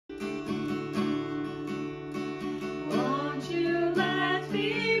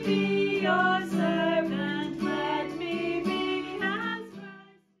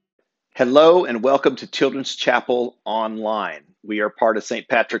Hello and welcome to Children's Chapel Online. We are part of St.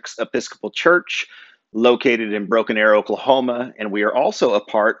 Patrick's Episcopal Church, located in Broken Arrow, Oklahoma, and we are also a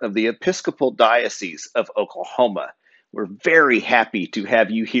part of the Episcopal Diocese of Oklahoma. We're very happy to have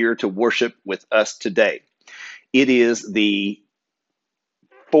you here to worship with us today. It is the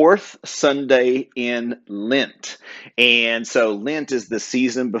fourth Sunday in Lent. And so Lent is the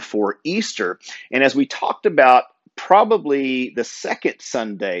season before Easter. And as we talked about, probably the second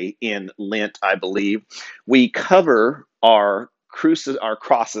Sunday in Lent, I believe, we cover our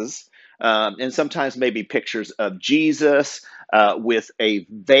crosses, and sometimes maybe pictures of Jesus with a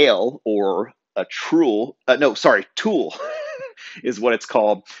veil or a tool is what it's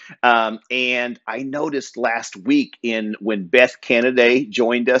called. And I noticed last week when Beth Canaday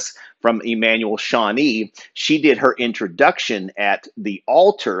joined us from Emmanuel Shawnee, she did her introduction at the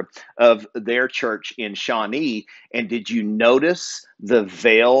altar of their church in Shawnee. And did you notice the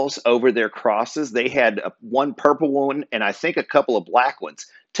veils over their crosses? They had one purple one and I think a couple of black ones.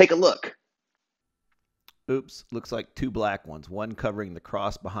 Take a look. Oops, looks like two black ones, one covering the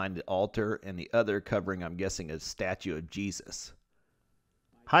cross behind the altar and the other covering, I'm guessing, a statue of Jesus.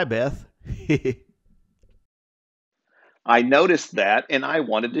 Hi, Beth. I noticed that and I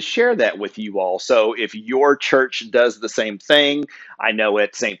wanted to share that with you all. So if your church does the same thing, I know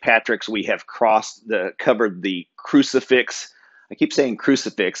at St. Patrick's we have covered the crucifix. I keep saying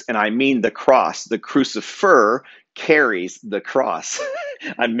crucifix and I mean the cross. The crucifer carries the cross.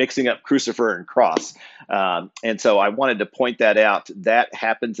 I'm mixing up crucifer and cross. And so I wanted to point that out. That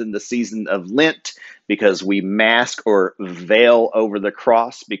happens in the season of Lent because we mask or veil over the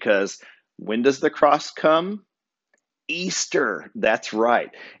cross, because when does the cross come? Easter. That's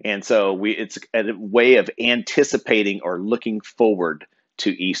right. And so it's a way of anticipating or looking forward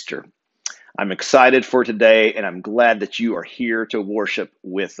to Easter. I'm excited for today, and I'm glad that you are here to worship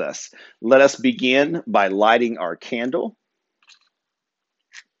with us. Let us begin by lighting our candle.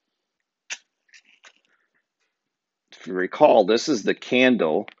 If you recall, this is the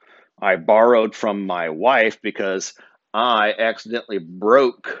candle I borrowed from my wife because I accidentally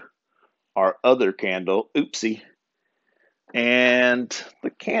broke our other candle. Oopsie. And the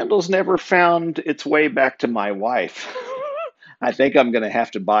candle's never found its way back to my wife. I think I'm going to have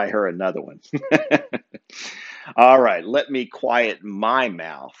to buy her another one. All right, let me quiet my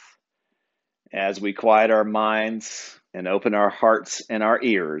mouth as we quiet our minds and open our hearts and our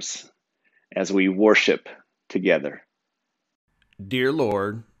ears as we worship together. Dear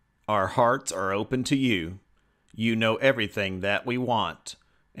Lord, our hearts are open to you. You know everything that we want,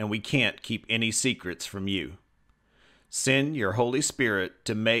 and we can't keep any secrets from you. Send your Holy Spirit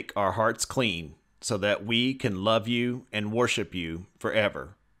to make our hearts clean so that we can love you and worship you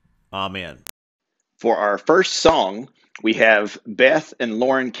forever. Amen. For our first song, we have Beth and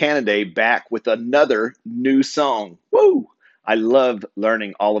Lauren Canaday back with another new song. Woo! I love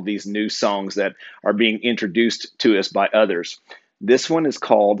learning all of these new songs that are being introduced to us by others. This one is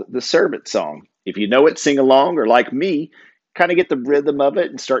called the Servant Song. If you know it, sing along, or like me, kind of get the rhythm of it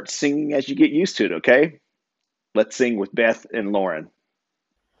and start singing as you get used to it, okay? Let's sing with Beth and Lauren.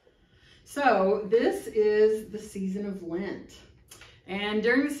 So this is the season of Lent. And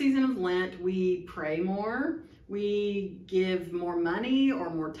during the season of Lent, we pray more, we give more money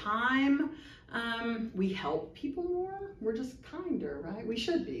or more time, we help people more, we're just kinder, right? We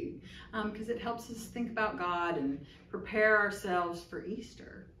should be, because it helps us think about God and prepare ourselves for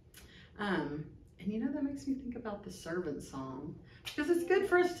Easter. And you know, that makes me think about the servant song, because it's good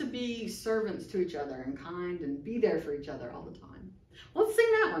for us to be servants to each other and kind and be there for each other all the time. Let's sing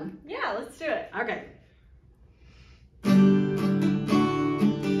that one. Yeah, let's do it. Okay.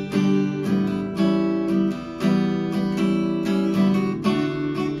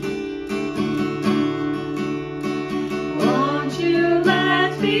 Won't you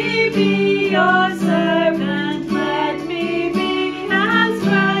let me be your servant? Let me be as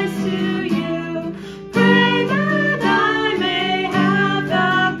Christ to you. Pray that I may have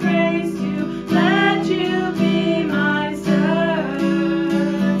the grace to let you be my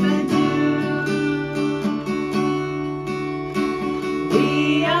servant too.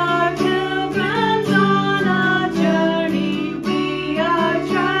 We are pilgrims on a journey. We are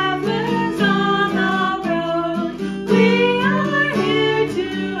travelers on the road. We are here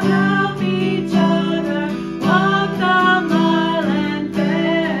to help each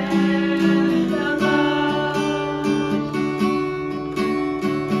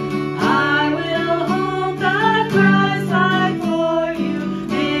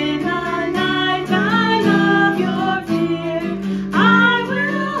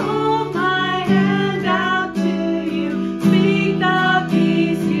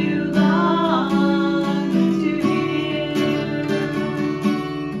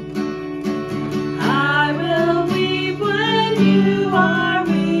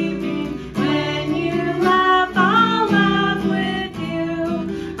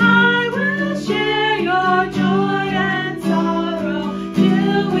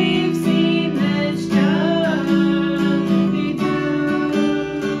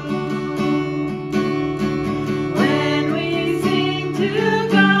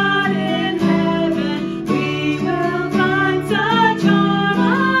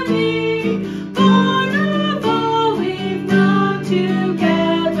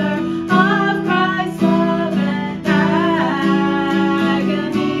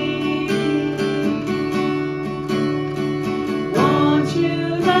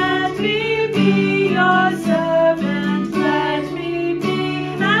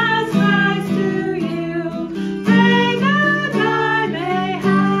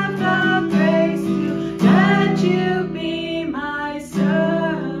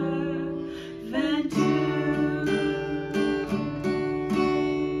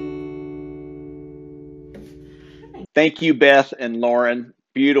Thank you, Beth and Lauren.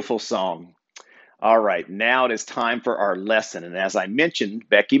 Beautiful song. All right, now it is time for our lesson. And as I mentioned,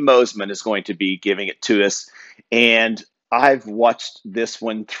 Becky Moseman is going to be giving it to us. And I've watched this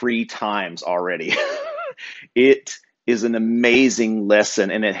one 3 times already. It is an amazing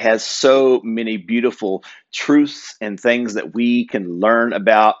lesson, and it has so many beautiful truths and things that we can learn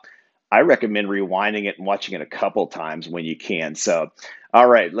about. I recommend rewinding it and watching it a couple times when you can. So, all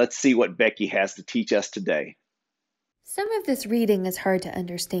right, let's see what Becky has to teach us today. Some of this reading is hard to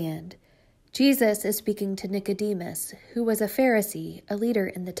understand. Jesus is speaking to Nicodemus, who was a Pharisee, a leader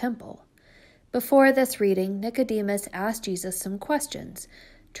in the temple. Before this reading, Nicodemus asked Jesus some questions,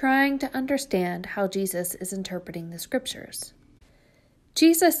 trying to understand how Jesus is interpreting the scriptures.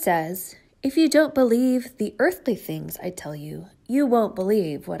 Jesus says, "If you don't believe the earthly things I tell you, you won't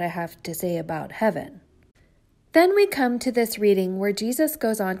believe what I have to say about heaven." Then we come to this reading where Jesus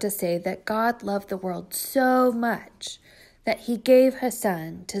goes on to say that God loved the world so much that he gave his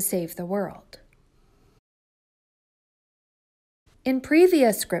Son to save the world. In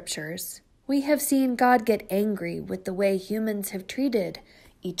previous scriptures, we have seen God get angry with the way humans have treated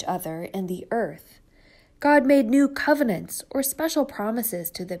each other and the earth. God made new covenants or special promises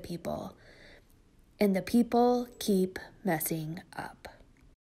to the people, and the people keep messing up.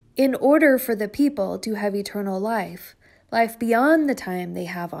 In order for the people to have eternal life beyond the time they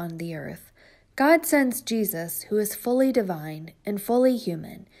have on the earth, God sends Jesus, who is fully divine and fully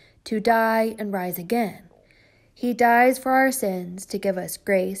human, to die and rise again. He dies for our sins to give us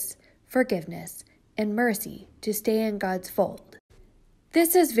grace, forgiveness, and mercy to stay in God's fold.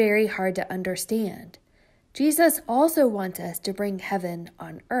 This is very hard to understand. Jesus also wants us to bring heaven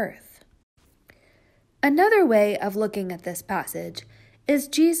on earth. Another way of looking at this passage is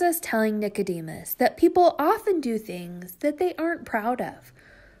Jesus telling Nicodemus that people often do things that they aren't proud of,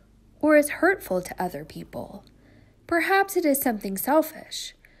 or is hurtful to other people. Perhaps it is something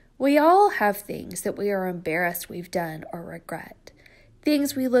selfish. We all have things that we are embarrassed we've done or regret.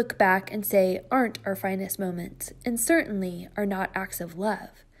 Things we look back and say aren't our finest moments, and certainly are not acts of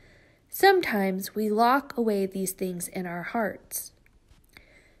love. Sometimes we lock away these things in our hearts.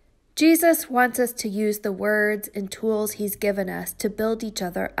 Jesus wants us to use the words and tools he's given us to build each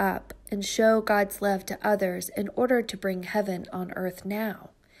other up and show God's love to others in order to bring heaven on earth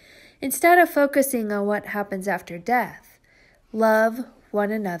now. Instead of focusing on what happens after death, love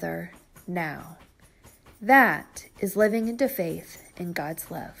one another now. That is living into faith in God's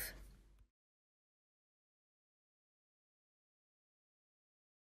love.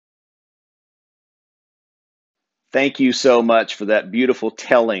 Thank you so much for that beautiful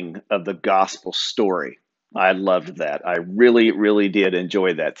telling of the gospel story. I loved that. I really, really did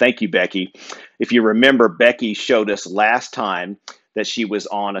enjoy that. Thank you, Becky. If you remember, Becky showed us last time that she was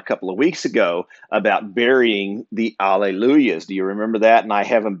on a couple of weeks ago about burying the Alleluias. Do you remember that? And I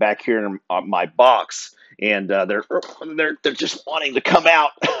have them back here in my box, and they're just wanting to come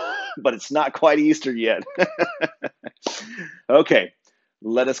out, but it's not quite Easter yet. Okay,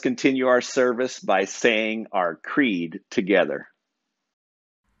 let us continue our service by saying our creed together.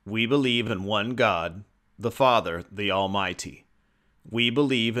 We believe in one God, the Father, the Almighty. We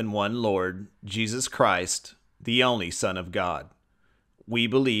believe in one Lord, Jesus Christ, the only Son of God. We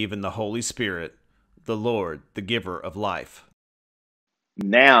believe in the Holy Spirit, the Lord, the giver of life.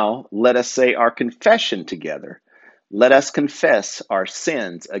 Now let us say our confession together. Let us confess our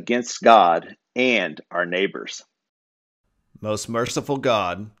sins against God and our neighbors. Most merciful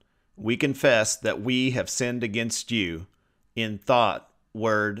God, we confess that we have sinned against you in thought,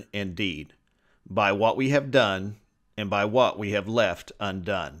 word, and deed, by what we have done and by what we have left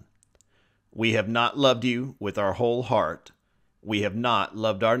undone. We have not loved you with our whole heart. We have not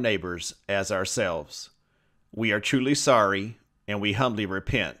loved our neighbors as ourselves. We are truly sorry, and we humbly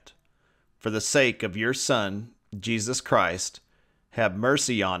repent. For the sake of your Son, Jesus Christ, have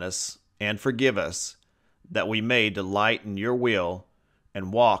mercy on us and forgive us, that we may delight in your will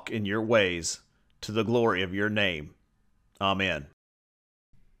and walk in your ways to the glory of your name. Amen.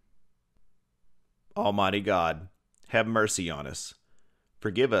 Almighty God, have mercy on us.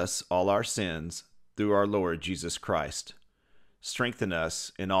 Forgive us all our sins through our Lord Jesus Christ. Strengthen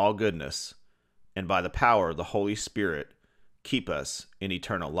us in all goodness, and by the power of the Holy Spirit, keep us in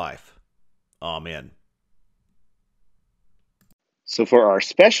eternal life. Amen. So for our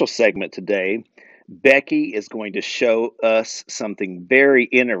special segment today, Becky is going to show us something very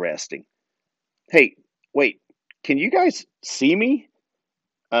interesting. Hey, wait, can you guys see me?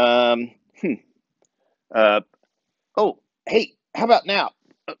 Oh, hey, how about now?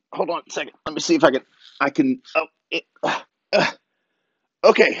 Hold on a second. Let me see if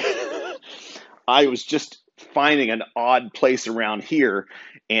okay. I was just finding an odd place around here,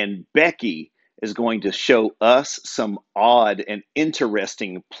 and Becky is going to show us some odd and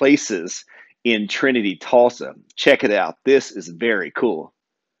interesting places in Trinity Tulsa. Check it out. This is very cool.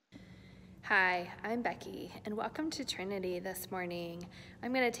 Hi, I'm Becky, and welcome to Trinity this morning.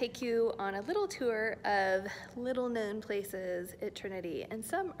 I'm going to take you on a little tour of little-known places at Trinity, and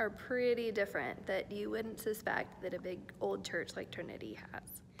some are pretty different that you wouldn't suspect that a big old church like Trinity has.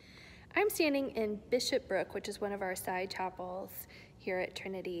 I'm standing in Bishop Brook, which is one of our side chapels here at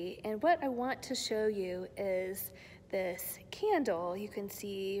Trinity, and what I want to show you is this candle you can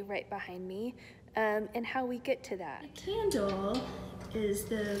see right behind me, and how we get to that. The candle is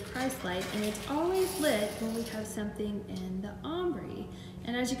the Christ light, and it's always lit when we have something in the ombre.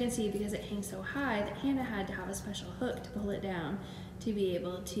 And as you can see, because it hangs so high, that Hannah had to have a special hook to pull it down to be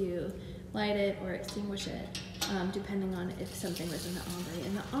able to light it or extinguish it, depending on if something was in the ombre.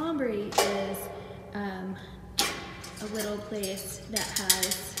 And the ombre is a little place that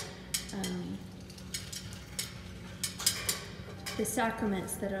has the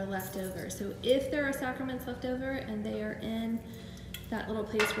sacraments that are left over. So if there are sacraments left over and they are in that little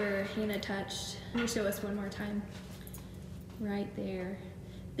place where Hannah touched, can you show us one more time? Right there.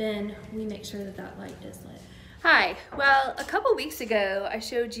 Then we make sure that that light is lit. Hi, well, a couple weeks ago I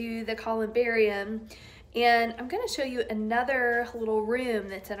showed you the columbarium, and I'm going to show you another little room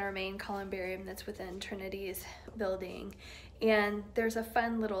that's in our main columbarium that's within Trinity's building. And there's a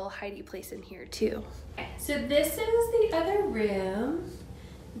fun little hidey place in here too. Okay, so this is the other room.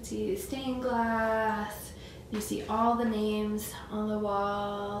 You see stained glass. You see all the names on the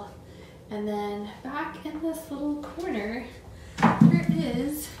wall. And then back in this little corner, there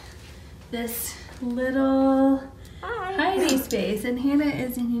is this little hidey space. And Hannah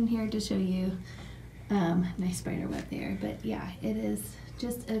isn't in here to show you. Nice spider web there. But yeah, it is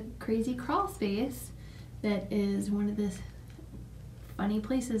just a crazy crawl space that is one of the funny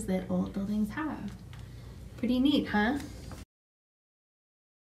places that old buildings have. Pretty neat, huh?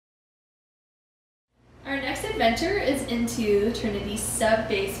 Our next adventure is into Trinity's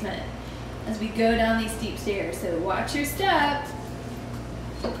sub-basement as we go down these steep stairs, so watch your step.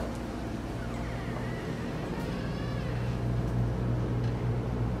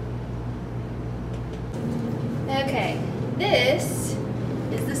 Okay, this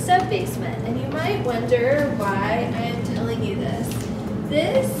is the sub-basement, and you might wonder why I am telling you this.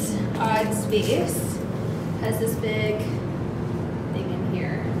 This odd space has this big thing in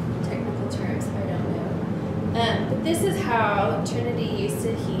here. Technical terms, I don't know. But this is how Trinity used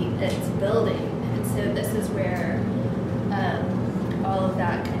to heat its building, and so this is where all of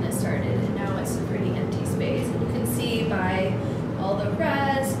that kind of started, and now it's a pretty empty space. And you can see by all the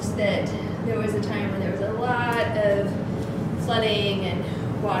rust that there was a time when there was a lot of flooding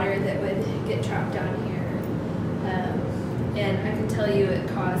and water that would get trapped down here. And I can tell you it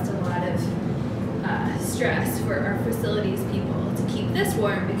caused a lot of stress for our facilities people to keep this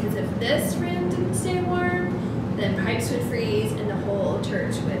warm, because if this room didn't stay warm, then pipes would freeze and the whole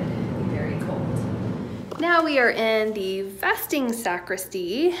church would be very cold. Now we are in the vesting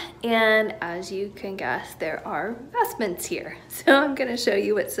sacristy, and as you can guess, there are vestments here. So I'm going to show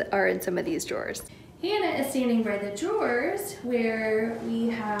you what are in some of these drawers. Hannah is standing by the drawers where we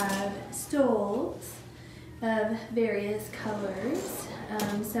have stoles of various colors.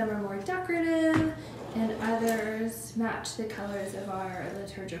 Some are more decorative and others match the colors of our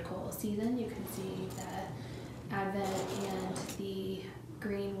liturgical season. You can see the Advent and the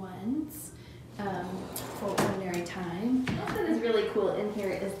green ones for ordinary time. What is really cool in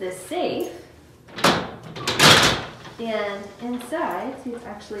here is this safe. And inside, see, it's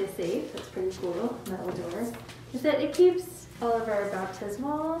actually a safe. That's pretty cool, metal door. Is that it keeps all of our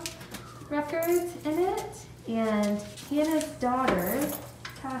baptismal records in it. And Hannah's daughter,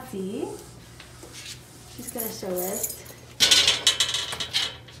 Cassie, she's going to show us.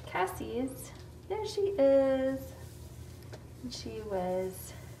 Cassie's, there she is. And she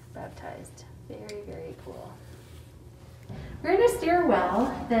was baptized. Very, very cool. We're in a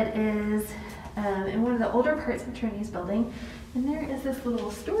stairwell that is in one of the older parts of Trinity's building, and there is this little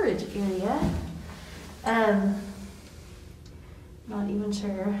storage area. Not even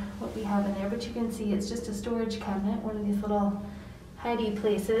sure what we have in there, but you can see it's just a storage cabinet, one of these little hidey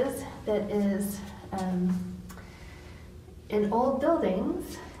places that is in old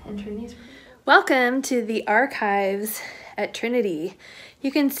buildings in Trinity's. Welcome to the archives at Trinity.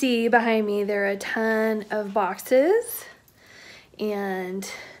 You can see behind me there are a ton of boxes and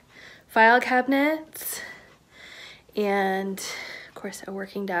file cabinets, and of course a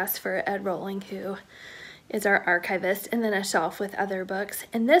working desk for Ed Rolling, who is our archivist, and then a shelf with other books.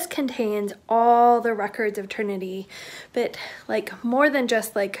 And this contains all the records of Trinity, but like more than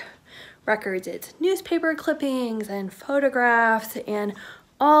just like records, it's newspaper clippings and photographs and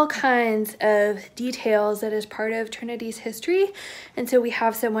all kinds of details that is part of Trinity's history. And so we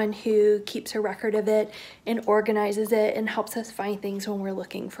have someone who keeps a record of it and organizes it and helps us find things when we're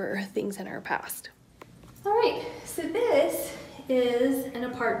looking for things in our past. All right, so this is an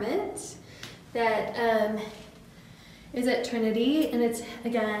apartment that is at Trinity, and it's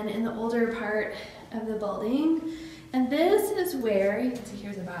again in the older part of the building. And this is where, you can see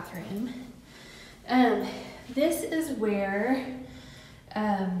here's a bathroom. This is where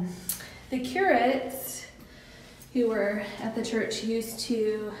the curates who were at the church used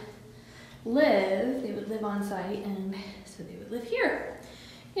to live. They would live on site, and so they would live here.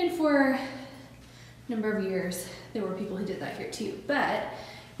 And for a number of years, there were people who did that here too, but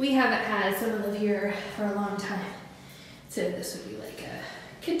we haven't had someone live here for a long time. So this would be like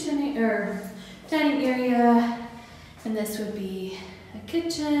a kitchen or dining area, and this would be a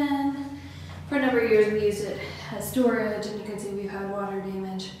kitchen. For a number of years we used it as storage, and you can see we've had water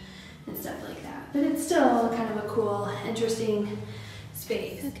damage and stuff like that. But it's still kind of a cool, interesting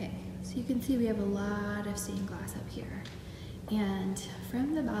space. Okay, so you can see we have a lot of stained glass up here. And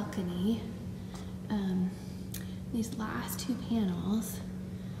from the balcony, these last two panels,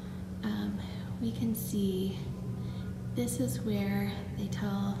 we can see this is where they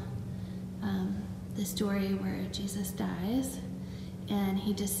tell the story where Jesus dies, and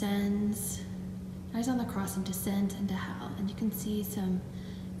he dies on the cross and descends into hell. And you can see some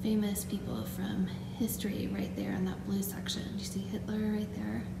famous people from history right there in that blue section. Do you see Hitler right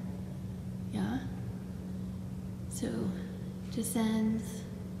there? Yeah? So, descends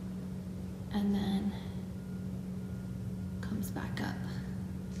and then comes back up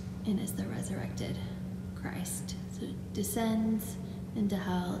and is the resurrected Christ. So descends into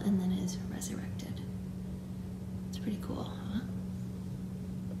hell and then is resurrected. It's pretty cool, huh?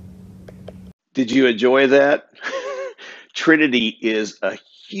 Did you enjoy that? Trinity is a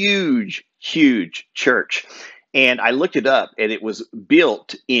huge, huge church. And I looked it up, and it was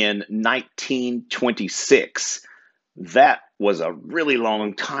built in 1926. That was a really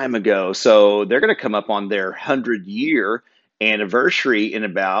long time ago. So they're going to come up on their 100-year anniversary in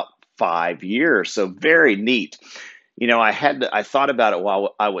about 5 years. So very neat. You know, I thought about it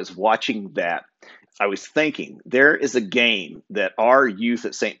while I was watching that. I was thinking there is a game that our youth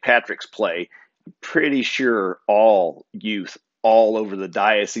at St. Patrick's play. I'm pretty sure all youth all over the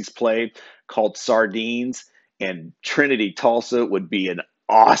diocese play, called Sardines, and Trinity Tulsa would be an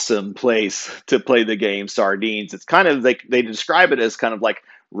awesome place to play the game Sardines. It's kind of like they describe it as kind of like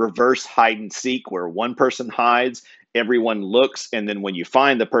reverse hide and seek, where one person hides, everyone looks, and then when you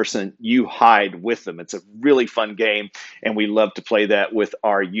find the person, you hide with them. It's a really fun game, and we love to play that with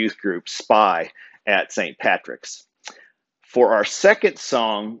our youth group Spy at St. Patrick's. For our second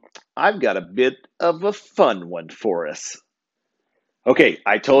song, I've got a bit of a fun one for us. Okay,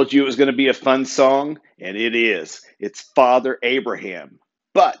 I told you it was going to be a fun song, and it is. It's Father Abraham.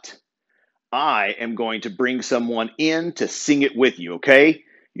 But I am going to bring someone in to sing it with you, okay?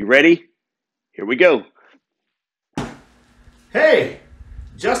 You ready? Here we go. Hey,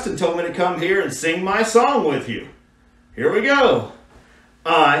 Justin told me to come here and sing my song with you. Here we go.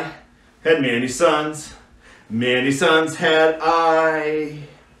 I had many sons had I.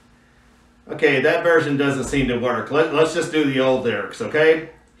 Okay, that version doesn't seem to work. Let's just do the old lyrics,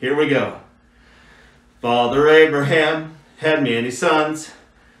 okay? Here we go. Father Abraham had many sons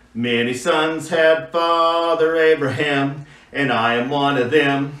had Father Abraham, and I am one of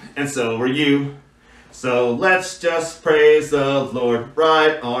them, and so are you. So let's just praise the Lord.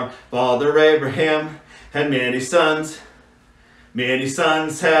 Right arm. Father Abraham had many sons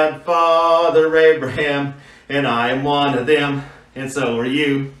had Father Abraham, and I am one of them, and so are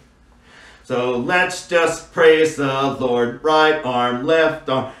you. So let's just praise the Lord. Right arm, left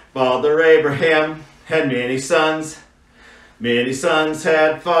arm. Father Abraham had many sons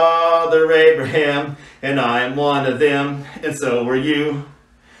had Father Abraham, and I am one of them, and so are you.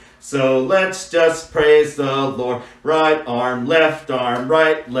 So let's just praise the Lord. Right arm, left arm,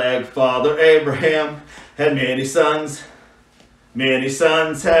 right leg. Father Abraham had many sons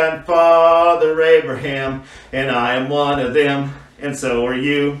had Father Abraham, and I am one of them, and so are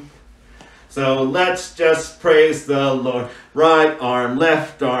you. So let's just praise the Lord. Right arm,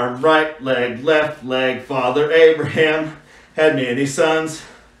 right leg, left leg. Father Abraham had many sons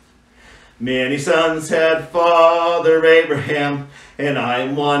had Father Abraham, and I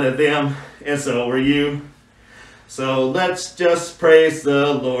am one of them, and so are you. So let's just praise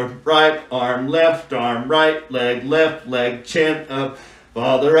the Lord. Right arm, right leg, chin up.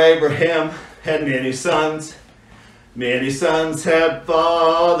 Father Abraham had many sons. Many sons had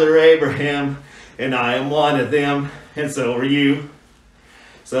Father Abraham, and I am one of them, and so are you.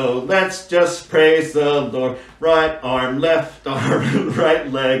 So let's just praise the Lord. Right arm,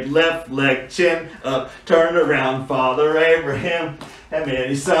 right leg, chin up, turn around. Father Abraham had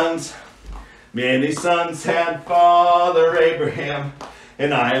many sons. Many sons had Father Abraham,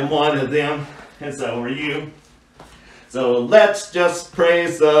 and I am one of them, and so are you. So let's just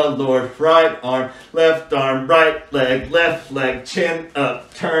praise the Lord. Right arm, right leg, chin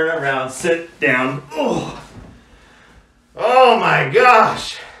up, turn around, sit down. Oh my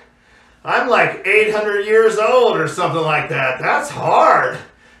gosh! I'm like 800 years old or something like that. That's hard.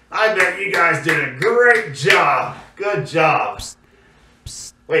 I bet you guys did a great job. Good job. Psst,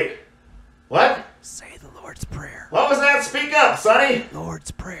 psst. Wait, what? Say the Lord's Prayer. What was that? Speak up, Sonny.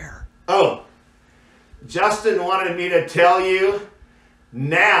 Lord's Prayer. Oh, Justin wanted me to tell you.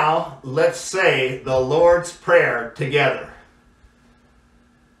 Now, let's say the Lord's Prayer together.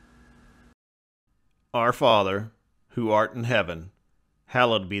 Our Father, who art in heaven,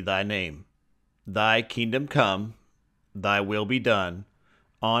 hallowed be thy name. Thy kingdom come, thy will be done,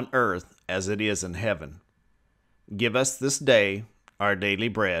 on earth as it is in heaven. Give us this day our daily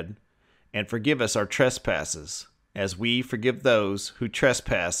bread, and forgive us our trespasses, as we forgive those who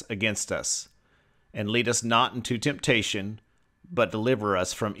trespass against us. And lead us not into temptation, but deliver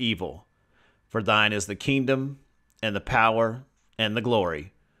us from evil. For thine is the kingdom, and the power, and the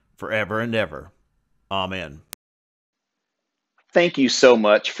glory, forever and ever. Amen. Thank you so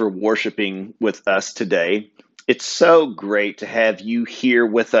much for worshiping with us today. It's so great to have you here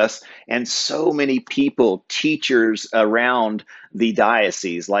with us and so many people, teachers around the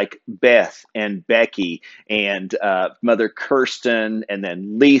diocese like Beth and Becky and Mother Kirsten and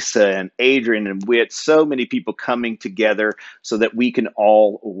then Lisa and Adrian and Whit, so many people coming together so that we can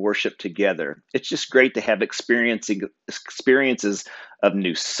all worship together. It's just great to have experiences of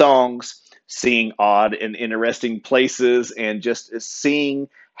new songs, seeing odd and interesting places, and just seeing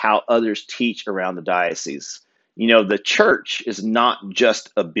how others teach around the diocese. You know, the church is not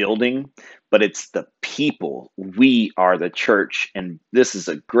just a building, but it's the people. We are the church, and this is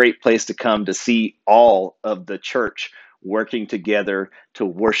a great place to come to see all of the church working together to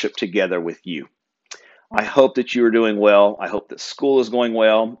worship together with you. I hope that you are doing well. I hope that school is going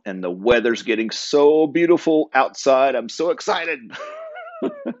well, and the weather's getting so beautiful outside. I'm so excited.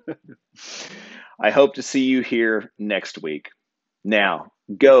 I hope to see you here next week. Now,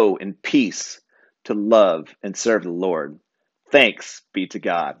 go in peace to love and serve the Lord. Thanks be to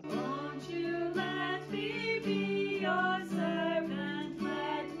God. Won't you